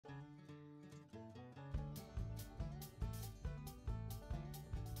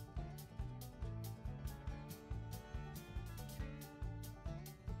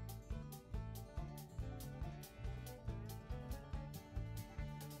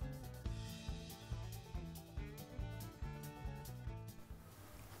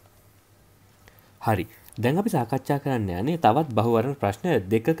හරි. දැන් අපි සාකච්ඡා කරන්න යන්නේ තවත් බහුවර්ණ ප්‍රශ්න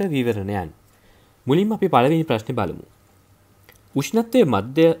දෙකක විවරණයන්. මුලින්ම අපි පළවෙනි ප්‍රශ්නේ බලමු.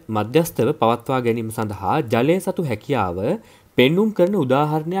 උෂ්ණත්වයේ මධ්‍යස්ථව පවත්වා ගැනීම සඳහා ජලය සතු හැකියාව පෙන්눔 කරන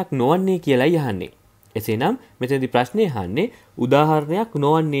උදාහරණයක් නොවන්නේ කියලායි අහන්නේ. එසේනම් මෙතනදී ප්‍රශ්නේ අහන්නේ උදාහරණයක්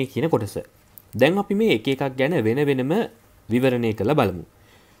නොවන්නේ කියන කොටස. දැන් අපි මේ එක එකක් ගැන වෙන වෙනම විවරණය කරලා බලමු.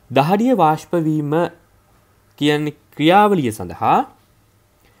 දහඩිය වාෂ්ප වීම කියන්නේ ක්‍රියාවලිය සඳහා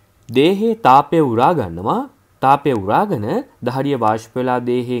දේහයේ තාපය උරා ගන්නවා. තාපය උරාගෙන දහඩිය වාෂ්ප වෙලා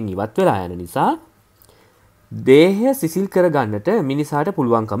දේහයෙන් ඉවත් වෙලා යන නිසා දේහය සිසිල් කර ගන්නට මිනිසාට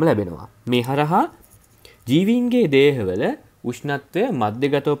පුළුවන්කම ලැබෙනවා. මේ හරහා ජීවීන්ගේ දේහවල උෂ්ණත්වය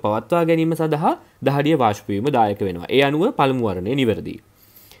මධ්‍යගතව පවත්වා ගැනීම සඳහා දහඩිය වාෂ්ප වීම දායක වෙනවා. ඒ අනුව පළමු වර්ණය නිවැරදි.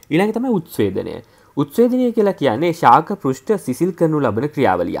 ඊළඟ තමයි උත්සේදනය. උත්සේදනය කියලා කියන්නේ ශාක පෘෂ්ඨ සිසිල් කරනු ලබන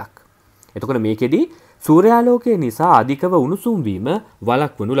ක්‍රියාවලියක්. එතකොට මේකෙදි සූර්යාලෝකය නිසා අධිකව උණුසුම් වීම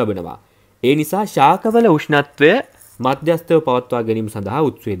වළක්වනු ලබනවා. ඒ නිසා ශාකවල උෂ්ණත්වය මධ්‍යස්ථව පවත්වා ගැනීම සඳහා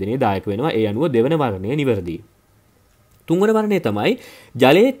උත්සේදනයේ දායක වෙනවා. ඒ අනුව දෙවන වර්ණය නිවැරදි. තුන්වන වර්ණය තමයි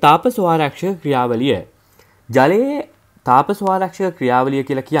ජලයේ තාප ස්වාරක්ෂක ක්‍රියාවලිය. ජලයේ තාප ස්වාරක්ෂක ක්‍රියාවලිය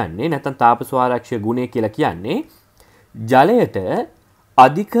කියලා කියන්නේ නැත්නම් තාප ස්වාරක්ෂක ගුණය කියලා කියන්නේ ජලයට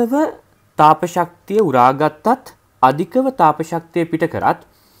අධිකව තාප ශක්තිය උරාගත්තත් අධිකව තාප ශක්තිය පිට කරත්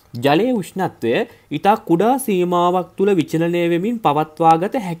ජලයේ උෂ්ණත්වය ඉතා කුඩා සීමාවක් තුල විචලනය වෙමින්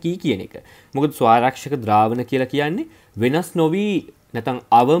පවත්වාගත හැකි කියන එක. මොකද ස්වාරක්ෂක ද්‍රාවණ කියලා කියන්නේ වෙනස් නොවි නැත්නම්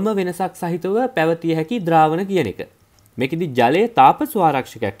අවම වෙනසක් සහිතව පැවතිය හැකි ද්‍රාවණ කියන එක. මේකෙදි ජලයේ තාප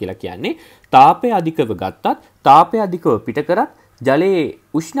ස්වාරක්ෂකයක් කියලා කියන්නේ තාපය අධිකව ගත්තත් තාපය අධිකව පිට කරත් ජලයේ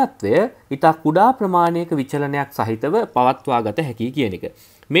උෂ්ණත්වය ඉතා කුඩා ප්‍රමාණයක විචලනයක් සහිතව පවත්වාගත හැකි කියන එක.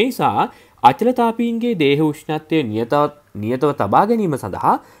 මේ නිසා අචල තාපීන්ගේ දේහ උෂ්ණත්වය නියතව තබා ගැනීම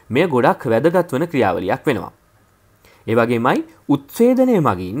සඳහා මෙය ගොඩක් වැදගත් වන ක්‍රියාවලියක් වෙනවා. ඒ වගේමයි උත්සේදනය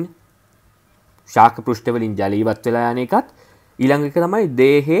මගින් ශාක පෘෂ්ඨ වලින් ජලය ඉවත් වෙලා යන එකත් ඊළඟ එක තමයි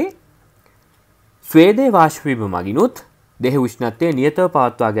දේහේ ස්වේදේ වාෂ්ප වීම මගිනුත් දේහ උෂ්ණත්වය නියතව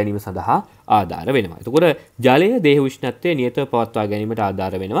පවත්වා ගැනීම සඳහා ආධාර වෙනවා. එතකොට ජලය දේහ උෂ්ණත්වය නියතව පවත්වා ගැනීමට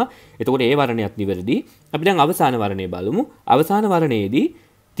ආධාර වෙනවා. එතකොට ඒ වර්ණයත් නිවැරදි. අපි දැන් අවසාන වර්ණය බලමු. අවසාන වර්ණයේදී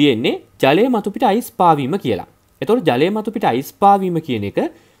තියෙන්නේ ජලය මතු පිට අයිස් පාවීම කියලා. එතකොට ජලය මතු පිට අයිස් පාවීම කියන එක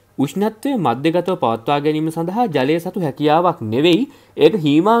උෂ්ණත්වය මධ්‍යගතව පවත්වා ගැනීම සඳහා ජලය සතු හැකියාවක් නෙවෙයි. ඒක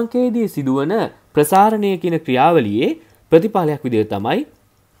හීමාංකයේදී සිදුවන ප්‍රසාරණය කියන ක්‍රියාවලියේ ප්‍රතිඵලයක් විදිහට තමයි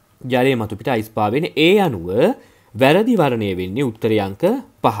ජලය මතු පිට අයිස් පාවෙන්නේ. ඒ අනුව වැරදි වර්ණය වෙන්නේ උත්තරය අංක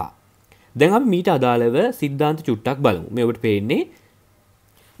 5. දැන් අපි මීට අදාළව සිද්ධාන්ත චුට්ටක් බලමු. මේ ඔබට පේන්නේ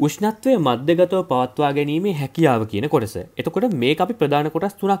උෂ්ණත්වය මධ්‍යගතව පවත්වා ගැනීමේ හැකියාව කියන කොටස. එතකොට මේක අපි ප්‍රධාන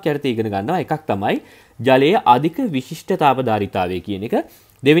කොටස් තුනක් යටතේ ඉගෙන ගන්නවා. එකක් තමයි ජලයේ අධික විශිෂ්ට තාපධාරීතාවය කියන එක.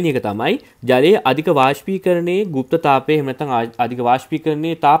 දෙවෙනි එක තමයි ජලයේ අධික වාෂ්පීකරණයේ ගුප්ත තාපය එහෙම නැත්නම් අධික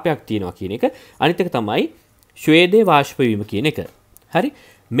වාෂ්පීකරණයේ තාපයක් තියෙනවා කියන එක. අනිත් එක තමයි ශ්වේදේ වාෂ්ප වීම කියන එක. හරි?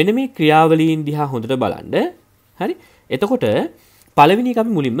 මෙන්න මේ ක්‍රියාවලීන් දිහා හොඳට බලන්න. හරි? එතකොට පළවෙනි එක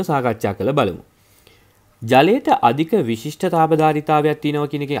අපි මුලින්ම සාකච්ඡා කරලා බලමු. ජලයට අධික විශිෂ්ට තාපධාරීතාවයක් තියෙනවා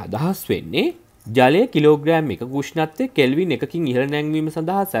කියන එකේ අදහස් වෙන්නේ ජලය කිලෝග්‍රෑම් එකක උෂ්ණත්වය කෙල්වින් 1කින් ඉහළ නැංවීම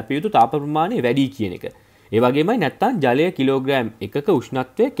සඳහා සැපිය යුතු තාප ප්‍රමාණය වැඩි කියන එක. ඒ වගේමයි නැත්තම් ජලය කිලෝග්‍රෑම් එකක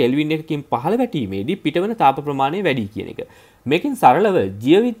උෂ්ණත්වය කෙල්වින් 1කින් පහළ වැටීමේදී පිටවන තාප ප්‍රමාණය වැඩි කියන එක. මේකෙන් සරලව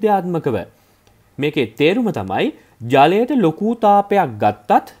ජීව විද්‍යාත්මකව මේකේ තේරුම තමයි ජලයට ලොකු තාපයක්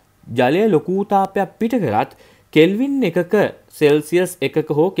ගත්තත් ජලය ලොකු තාපයක් පිට කරත් කෙල්වින් එකක සෙල්සියස් එකක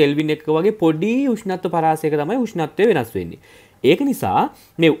හෝ කෙල්වින් එකක වගේ පොඩි උෂ්ණත්ව පරාසයක තමයි උෂ්ණත්වය වෙනස් වෙන්නේ. ඒක නිසා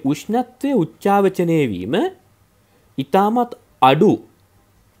මේ උෂ්ණත්වයේ උච්චාවචනය වීම ඊටමත් අඩු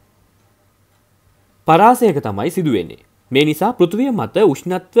පරාසයක තමයි සිදු වෙන්නේ. මේ නිසා පෘථිවිය මත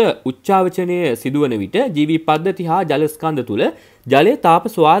උෂ්ණත්ව උච්චාවචනය සිදුවන විට ජීවි පද්ධති හා ජල ස්කන්ධ තුල ජලයේ තාප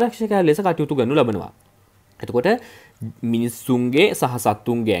ස්වාරක්ෂකය ලෙස කටයුතු කරනු ලබනවා. එතකොට මිනිස්සුන්ගේ සහ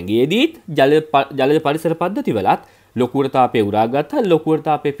සත්තුන්ගේ ඇඟේදීත් ජල පරිසර පද්ධති වලත් ලොකුවට තාපය උරාගත්ත ලොකුවට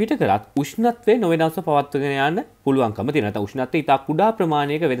තාපය පිට කරත් උෂ්ණත්වය නොවෙනස්ව පවත්වාගෙන යන්න පුළුවන්කම තියෙනවා. නැත්නම් උෂ්ණත්වය ඉතා කුඩා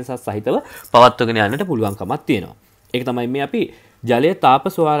ප්‍රමාණයක වෙනසක් සහිතව පවත්වාගෙන යන්නට පුළුවන්කමක් තියෙනවා. ඒක තමයි මේ අපි ජලයේ තාප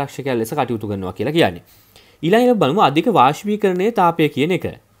ස්වාරක්ෂකය ලෙස කටයුතු කරනවා කියලා කියන්නේ. ඊළඟට බලමු අධික වාෂ්පීකරණයේ තාපය කියන එක.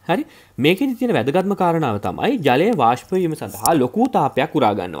 හරි? මේකෙදි තියෙන වැදගත්ම කාරණාව තමයි ජලයේ වාෂ්ප වීම සඳහා ලොකු තාපයක්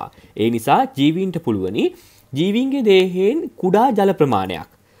උරා ගන්නවා. ඒ නිසා ජීවීන්ට පුළුවනි ජීවීන්ගේ දේහයෙන් කුඩා ජල ප්‍රමාණයක්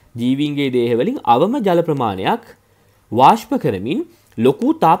ජීවීන්ගේ දේහවලින් අවම ජල ප්‍රමාණයක් වාෂ්ප කරමින්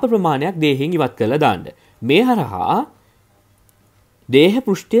ලොකු තාප ප්‍රමාණයක් දේහෙන් ඉවත් කරලා දාන්න. මේ හරහා දේහ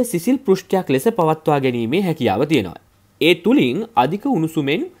පෘෂ්ඨය සිසිල් පෘෂ්ඨයක් ලෙස පවත්වා ගැනීමේ හැකියාව තියෙනවා. ඒ තුලින් අධික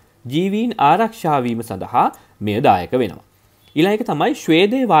උණුසුමෙන් ජීවීන් ආරක්ෂා වීම සඳහා මෙය දායක වෙනවා. ඊළඟ එක තමයි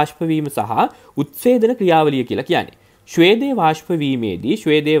ශ්වේදේ වාෂ්ප වීම සහ උත්සේදන ක්‍රියාවලිය කියලා කියන්නේ. ශ්වේදේ වාෂ්ප වීමේදී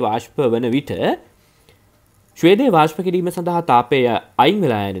ශ්වේදේ වාෂ්ප වන විට ශ්වේදයේ වාෂ්ප කිරීම සඳහා තාපය අයින්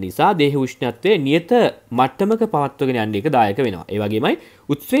වෙලා යන නිසා දේහ උෂ්ණත්වය නියත මට්ටමක පවත්වාගෙන යන්න එක දායක වෙනවා. ඒ වගේමයි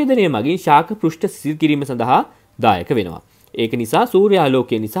උත්සේදනය මගින් ශාක පෘෂ්ඨ සිසිල් කිරීම සඳහා දායක වෙනවා. ඒක නිසා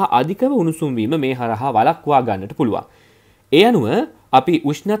සූර්යාලෝකය නිසා අධිකව උණුසුම් වීම මේ හරහා වළක්වා ගන්නට පුළුවන්. ඒ අනුව අපි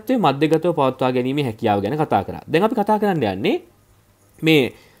උෂ්ණත්වය මධ්‍යගතව පවත්වා ගැනීමේ හැකියාව ගැන කතා කරා. දැන් අපි කතා කරන්න යන්නේ මේ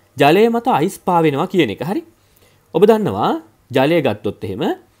ජලය මත අයිස් පාවෙනවා කියන එක. හරි? ඔබ දන්නවා ජලය ගත්තොත් එහෙම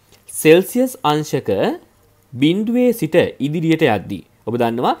සෙල්සියස් අංශක බිඳුවේ සිට ඉදිරියට යද්දී ඔබ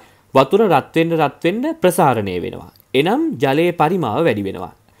දන්නවා වතුර රත් වෙන්න ප්‍රසාරණය වෙනවා. එනම් ජලයේ පරිමාව වැඩි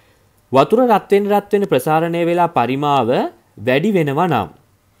වෙනවා. වතුර රත් වෙන්න ප්‍රසාරණය වෙලා පරිමාව වැඩි වෙනවා නම්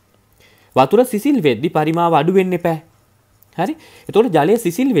වතුර සිසිල් වෙද්දී පරිමාව අඩු වෙන්න එපා. හරි? එතකොට ජලය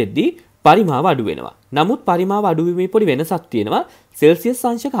සිසිල් වෙද්දී පරිමාව අඩු වෙනවා. නමුත් පරිමාව අඩු වීමේ පොඩි වෙනසක් තියෙනවා. සෙල්සියස්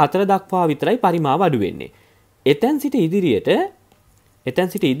අංශක 4 දක්වා විතරයි පරිමාව අඩු වෙන්නේ. එතෙන් සිට ඉදිරියට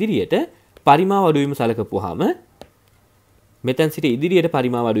පරිමාව අඩු වීම සලකපුවාම මෙතෙන් සිට ඉදිරියට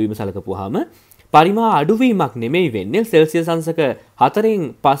පරිමාව අඩු වීම සලකපුවාම පරිමාව අඩු වීමක් නෙමෙයි වෙන්නේ. සෙල්සියස් අංශක 4න්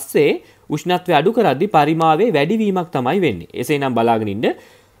පස්සේ උෂ්ණත්වය අඩු කරද්දී පරිමාවේ වැඩි වීමක් තමයි වෙන්නේ. එසේනම් බලාගෙන ඉන්න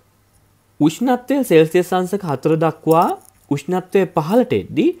උෂ්ණත්වය සෙල්සියස් අංශක 4 දක්වා උෂ්ණත්වය පහළට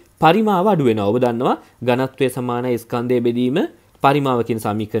එද්දී පරිමාව අඩු වෙනවා. ඔබ දන්නවා ඝනත්වය සමානයි ස්කන්ධයේ බෙදීම පරිමාව කියන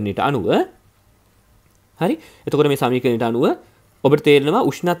සමීකරණයට අනුව. හරි? එතකොට මේ සමීකරණයට අනුව ඔබට තේරෙනවා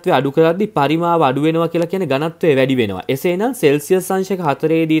උෂ්ණත්වය අඩු කරද්දී පරිමාව අඩු වෙනවා කියලා කියන්නේ ඝනත්වය වැඩි වෙනවා. එසේනම් සෙල්සියස් අංශක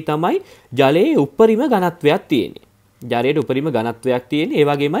 4 දී තමයි ජලයේ උපරිම ඝනත්වයක් තියෙන්නේ. ජලයට උපරිම ඝනත්වයක් තියෙන්නේ. ඒ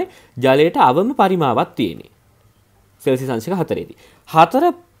වගේමයි ජලයට අවම පරිමාවක් තියෙන්නේ. සෙල්සියස් අංශක 4 දී.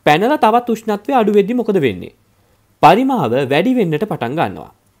 4 පැනලා තවත් උෂ්ණත්වය අඩු වෙද්දී මොකද වෙන්නේ? පරිමාව වැඩි වෙන්නට පටන්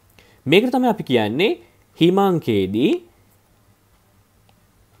ගන්නවා. මේකට තමයි අපි කියන්නේ හිමාංකයේදී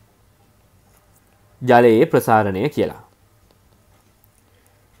ජලයේ ප්‍රසාරණය කියලා.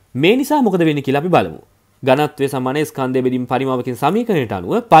 මේ නිසා මොකද වෙන්නේ කියලා අපි බලමු. ඝනත්වය සමාන ස්කන්ධයේ බෙදීම පරිමාව කියන සමීකරණයට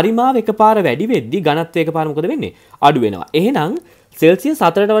අනුව පරිමාව එකපාර වැඩි වෙද්දී ඝනත්වය එකපාර මොකද වෙන්නේ? අඩු වෙනවා. එහෙනම් සෙල්සියස්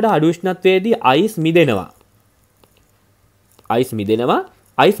 4ට වඩා අඩු උෂ්ණත්වයේදී අයිස් මිදෙනවා.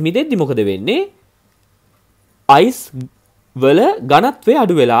 අයිස් මිදෙද්දී මොකද වෙන්නේ? අයිස් වල ඝනත්වය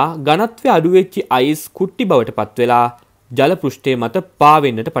අඩු වෙලා ඝනත්වය අඩු වෙච්ච අයිස් කුට්ටි බවට පත් වෙලා ජල පෘෂ්ඨය මත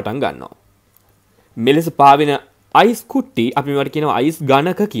පාවෙන්නට පටන් ගන්නවා. මෙලෙස පාවෙන අයිස් කුට්ටි අපි මේවට කියනවා අයිස්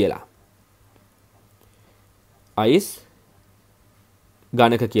ඝනක කියලා. අයිස්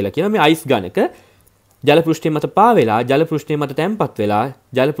ඝනක කියලා කියනවා. මේ අයිස් ඝනක ජල පෘෂ්ඨය මත පාවෙලා ජල පෘෂ්ඨය මත තැම්පත් වෙලා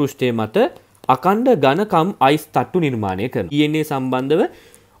ජල පෘෂ්ඨය මත අඛණ්ඩ ඝනකම් අයිස් තට්ටු නිර්මාණය කරනවා. DNA සම්බන්ධව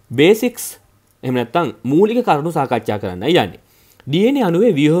බේසික්ස් එහෙම නැත්නම් මූලික කරුණු සාකච්ඡා කරන්නයි යන්නේ. DNA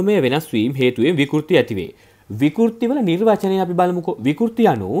අණුවේ ව්‍යුහමය වෙනස් වීම හේතුවෙන් විකෘති ඇති වේ. විකෘති වල නිර්වචනය අපි බලමුකෝ. විකෘති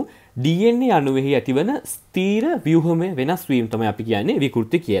අණු DNA අණුවෙහි ඇතිවන ස්ථීර ව්‍යුහමය වෙනස් වීම තමයි අපි කියන්නේ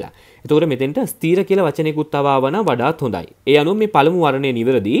විකෘති කියලා. එතකොට මෙතෙන්ට ස්ථීර කියලා වචනයකුත් ආවම වඩාත් හොඳයි. ඒ අනුව මේ පළමු වර්ණය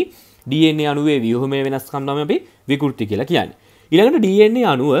නිවැරදි. DNA අණුවේ ව්‍යුහමය වෙනස්කම් තමයි අපි විකෘති කියලා කියන්නේ. ඊළඟට DNA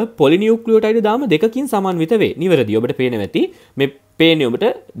අණුව පොලිනියුක්ලියෝටයිඩ් දාම දෙකකින් සමන්විත වේ. නිවැරදි. ඔබට පේනවා ඇති මේ පේන්නේ ඔබට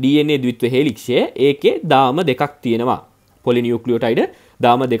DNA ද්විත්ව හේලික්ෂය ඒකේ දාම දෙකක් තියෙනවා. පොලිනියුක්ලියෝටයිඩ්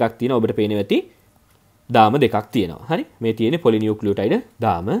දාම දෙකක් තියෙනවා. ඔබට පේනවා ඇති දාම දෙකක් තියෙනවා. හරි? මේ තියෙන්නේ පොලිනියුක්ලියෝටයිඩ්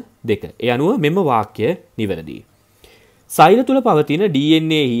දාම දෙක. ඒ අනුව මෙම වාක්‍ය නිවැරදි. සෛල තුල පවතින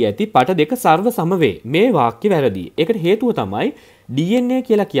DNA හි ඇති පට දෙක සර්ව සම වේ. මේ වාක්‍ය වැරදි. ඒකට හේතුව තමයි DNA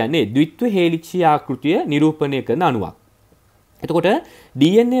කියලා කියන්නේ ද්විත්ව හේලික්ෂීය ආකෘතිය නිරූපණය කරන අණුවක්. එතකොට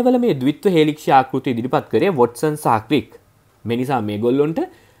DNA වල මේ ද්විත්ව හේලික්ෂීය ආකෘතිය ඉදිරිපත් කරේ වොට්සන් සහ ක්‍රික්. මේ නිසා මේගොල්ලොන්ට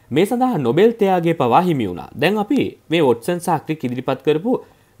මේ සඳහා නොබෙල් තෙයාගේ පවා හිමි වුණා. දැන් අපි මේ වොට්සන් සහ ක්‍රික් ඉදිරිපත් කරපු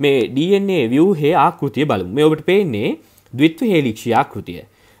මේ DNA ව්‍යුහයේ ආකෘතිය බලමු. මේ ඔබට පේන්නේ ද්විත්ව හේලික්ෂීය ආකෘතිය.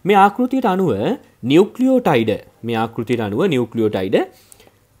 මේ ආකෘතියට අනුව නියුක්ලියෝටයිඩ්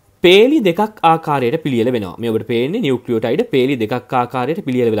පේලි දෙකක් ආකාරයට පිළියෙල වෙනවා. මේ ඔබට පේන්නේ නියුක්ලියෝටයිඩ් පේලි දෙකක් ආකාරයට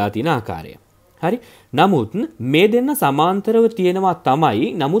පිළියෙල වෙලා තියෙන ආකාරය. හරි? නමුත් මේ දෙන්න සමාන්තරව තියෙනවා තමයි.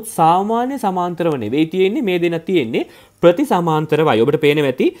 නමුත් සාමාන්‍ය සමාන්තරව නෙවෙයි තියෙන්නේ. මේ දෙන්න තියෙන්නේ ප්‍රතිසමාන්තරවයි. ඔබට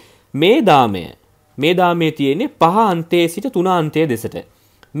පේනවා ඇති මේ දාමයේ තියෙන්නේ 5 අන්තයේ සිට 3 අන්තයේ දෙසට.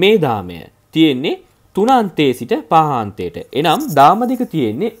 මේ දාමය තියෙන්නේ 3 අන්තයේ සිට 5 අන්තයට. එනම් දාම දෙක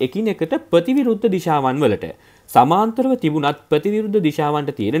තියෙන්නේ එකිනෙකට ප්‍රතිවිරුද්ධ දිශාවන් වලට. සමාන්තරව තිබුණත් ප්‍රතිවිරුද්ධ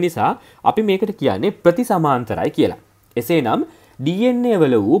දිශාවන්ට තියෙන නිසා අපි මේකට කියන්නේ ප්‍රතිසමාන්තරයි කියලා. එසේනම් DNA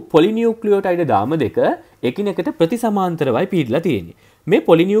වල වූ පොලිනියුක්ලියෝටයිඩ් දාම දෙක එකිනෙකට ප්‍රතිසමාන්තරවයි පිටලා තියෙන්නේ. මේ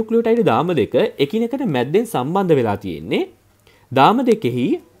පොලිනියුක්ලියෝටයිඩ් දාම දෙක එකිනෙකට මැද්දෙන් සම්බන්ධ වෙලා තියෙන්නේ දාම දෙකෙහි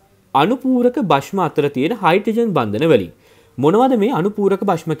අනුපූරක භෂ්ම අතර තියෙන හයිඩ්‍රජන් බන්ධන වලින්. මොනවද මේ අනුපූරක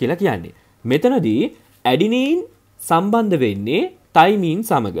භෂ්ම කියලා කියන්නේ? මෙතනදී ඇඩිනීන් සම්බන්ධ වෙන්නේ තයිමීන්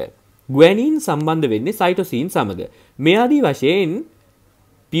සමග. ගුවැනින් සම්බන්ධ වෙන්නේ සයිටෝසින් සමග. මේ ආදී වශයෙන්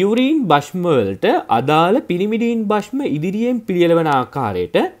පියුරින් භස්ම වලට අදාළ පිරිමිඩින් භස්ම ඉදිරියෙන් පිළියෙලවන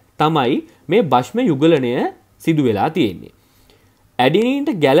ආකාරයට තමයි මේ භස්ම යුගලනය සිදු වෙලා තියෙන්නේ.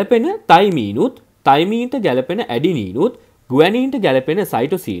 ඇඩිනීන්ට ගැලපෙන තයිමීනුත්, තයිමීන්ට ගැලපෙන ඇඩිනීනුත්, ගුවැනීන්ට ගැලපෙන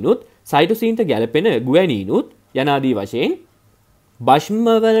සයිටොසීනුත්, සයිටොසීන්ට ගැලපෙන ගුවැනීනුත් යනාදී වශයෙන් භස්ම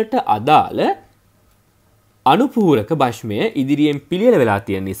වලට අදාළ අනුපූරක භස්මය ඉදිරියෙන් පිළියෙල වෙලා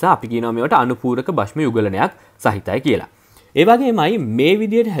තියෙන නිසා අපි කියනවා මේවට අනුපූරක භස්ම යුගලනයක් සහිතයි කියලා. ඒ වගේමයි මේ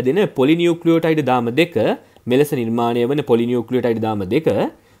විදිහට හැදෙන පොලිනියුක්ලියෝටයිඩ් දාම දෙක මෙලෙස නිර්මාණය වන පොලිනියුක්ලියෝටයිඩ් දාම දෙක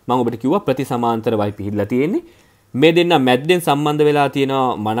මම ඔබට කිව්වා ප්‍රතිසමාන්තරවයි පිහිටලා තියෙන්නේ. මේ දෙන්න මැද්දෙන් සම්බන්ධ වෙලා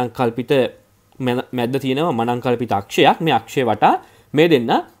තියෙනවා මනංකල්පිත මැද්ද තියෙනවා මනංකල්පිත අක්ෂයක්. මේ අක්ෂය වටා මේ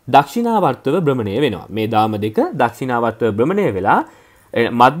දෙන්න දක්ෂිනාවර්තව භ්‍රමණය වෙනවා. මේ දාම දෙක දක්ෂිනාවර්තව භ්‍රමණය වෙලා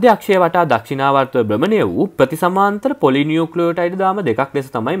මධ්‍ය අක්ෂය වටා දක්ෂිනාවර්තව භ්‍රමණය වූ ප්‍රතිසමාන්තර පොලිනියුක්ලියෝටයිඩ් දාම දෙකක් ලෙස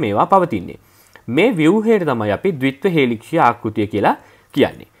තමයි මේවා පවතින්නේ. මේ ව්‍යුහයට තමයි අපි ද්විත්ව හේලික්ෂීය ආකෘතිය කියලා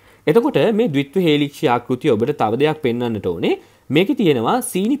කියන්නේ. එතකොට මේ ද්විත්ව හේලික්ෂීය ආකෘතිය ඔබට තව දෙයක් පෙන්වන්නට ඕනේ. මේකේ තියෙනවා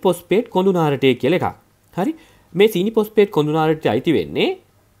සීනි පොස්පේට් කොඳුනාරටය කියලා එකක්. හරි? මේ සීනි පොස්පේට් කොඳුනාරටට අයිති වෙන්නේ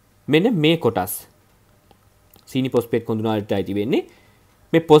මෙන්න මේ කොටස්. සීනි පොස්පේට් කොඳුනාරටට අයිති වෙන්නේ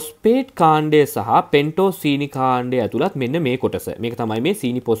මේ පොස්පේට් කාණ්ඩය සහ පෙන්ටෝස් සීනි කාණ්ඩය ඇතුළත් මෙන්න මේ කොටස. මේක තමයි මේ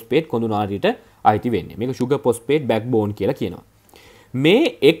සීනි පොස්පේට් කොඳුනාරයට අයිති වෙන්නේ. මේක sugar phosphate backbone කියලා කියනවා. මේ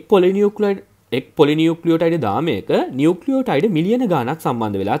එක් පොලිනියුක්ලියෝටයිඩ් දාමයක නියුක්ලියෝටයිඩ් මිලියන ගාණක්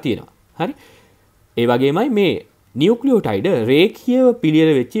සම්බන්ධ වෙලා තියෙනවා. හරි? ඒ වගේමයි මේ නියුක්ලියෝටයිඩ් රේඛීයව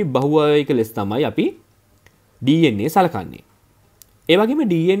පිළියෙල වෙච්ච බහුආයනික ලෙස තමයි අපි DNA සලකන්නේ. ඒ වගේම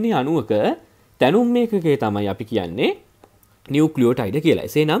DNA අණුවක තැනුම් මේකකේ තමයි අපි කියන්නේ නියුක්ලියෝටයිඩ් කියලා.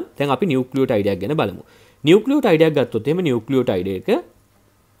 එසේනම් දැන් අපි නියුක්ලියෝටයිඩයක් ගැන බලමු. නියුක්ලියෝටයිඩයක් ගත්තොත් එහෙම නියුක්ලියෝටයිඩ් එක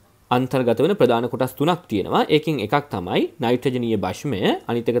අන්තර්ගත වෙන ප්‍රධාන කොටස් තුනක් තියෙනවා. ඒකෙන් එකක් තමයි නයිට්‍රජනීය භස්මය,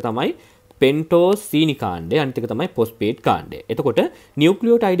 අනිත් එක තමයි පෙන්ටෝස් සීනි කාණ්ඩය, අනිත් එක තමයි ෆොස්ෆේට් කාණ්ඩය. එතකොට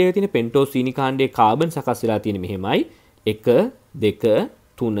නියුක්ලියෝටයිඩ් එකේ තියෙන පෙන්ටෝස් සීනි කාණ්ඩයේ කාබන් සකස් වෙලා තියෙන මෙහෙමයි 1 2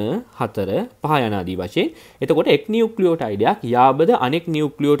 3 4 5 යන ආදී වශයෙන්. එතකොට එක් නියුක්ලියෝටයිඩයක් යාබද අනෙක්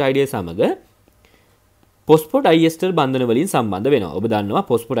නියුක්ලියෝටයිඩය සමග ෆොස්ෆෝඩයිඑස්ටර් බන්ධන වලින් සම්බන්ධ වෙනවා. ඔබ දන්නවා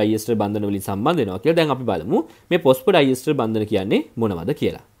ෆොස්ෆෝඩයිඑස්ටර් බන්ධන වලින් සම්බන්ධ වෙනවා කියලා. දැන් අපි බලමු මේ ෆොස්ෆෝඩයිඑස්ටර් බන්ධන කියන්නේ මොනවද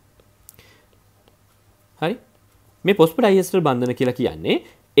කියලා. හරි? මේ ෆොස්ෆෝඩයිඑස්ටර් බන්ධන කියලා කියන්නේ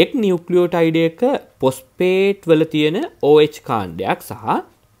එක් නියුක්ලියෝටයිඩ් එක ෆොස්ෆේට් වල තියෙන OH කාණ්ඩයක් සහ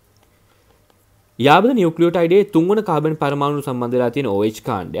යාබද නියුක්ලියෝටයිඩයේ තුන්වන කාබන් පරමාණු සම්බන්ධ වෙලා තියෙන OH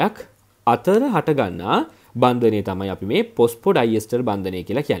කාණ්ඩයක් අතර හට ගන්නා බන්ධනය තමයි අපි මේ ෆොස්ෆෝඩයිඑස්ටර් බන්ධනය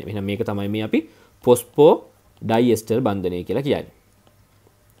කියලා කියන්නේ. එහෙනම් මේක තමයි මේ අපි ෆොස්ෆෝඩයිඑස්ටර් බන්ධනය කියලා කියන්නේ.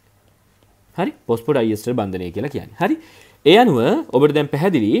 හරි? ෆොස්ෆෝඩයිඑස්ටර් බන්ධනය කියලා කියන්නේ. හරි? ඒ අනුව ඔබට දැන්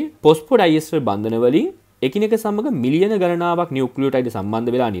පැහැදිලි ෆොස්ෆෝඩයිඑස්ටර් බන්ධන වලින් එකිනෙක සමග මිලියන ගණනාවක් නියුක්ලියෝටයිඩ්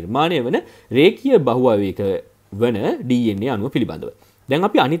සම්බන්ධ වෙලා නිර්මාණය වන රේඛීය බහුආයනික වන DNA අණුව පිළිබඳව. දැන්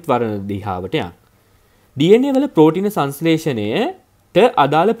අපි අනිත් වර්ණ දිහාවට යමු. DNA වල ප්‍රෝටීන සංශ්ලේෂණයට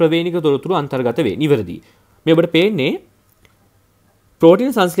අදාළ ප්‍රවේණික තොරතුරු අන්තර්ගත වේ. නිවැරදි. මේ ඔබට පේන්නේ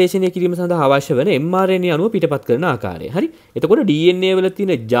ප්‍රෝටීන සංශ්ලේෂණය කිරීම සඳහා අවශ්‍ය වන mRNA අණුව පිටපත් කරන ආකාරය. හරි? එතකොට DNA වල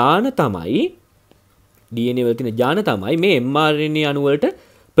තියෙන ජාන තමයි මේ mRNA අණු වලට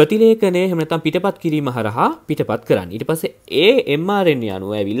ප්‍රතිලේඛනය එහෙම නැත්නම් පිටපත් කිරීම හරහා පිටපත් කරන්නේ. ඊට පස්සේ ඒ mRNA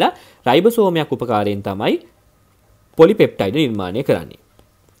අණුව ඇවිල්ලා රයිබෝසෝමයක් උපකාරයෙන් තමයි පොලිපෙප්ටයිඩ් නිර්මාණය කරන්නේ.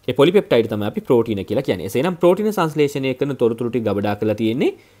 ඒ පොලිපෙප්ටයිඩ් තමයි අපි ප්‍රෝටීන කියලා කියන්නේ. එසේනම් ප්‍රෝටීන සංශ්ලේෂණය කරන තොරතුරු ටික ගබඩා කරලා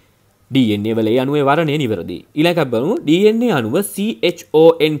තියෙන්නේ DNA වල ඒ අණුවේ වර්ණය නිවැරදි. ඊළඟට බලමු DNA අණුව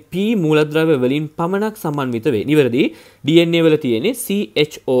CHONP මූලද්‍රව්‍ය වලින් පමණක් සමන්විත වේ. නිවැරදි. DNA වල තියෙන්නේ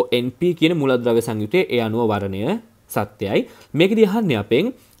CHONP කියන මූලද්‍රව්‍ය සංයුතයේ ඒ අණුව වර්ණය සත්‍යයි. මේකදී අහන්නේ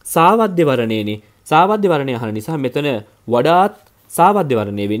අපෙන් සාවද්‍ය වර්ණයනේ. සාවද්‍ය වර්ණය අහන නිසා මෙතන වඩාත් සාවද්‍ය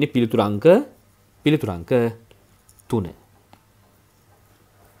වර්ණය වෙන්නේ පිළිතුරු අංක 3.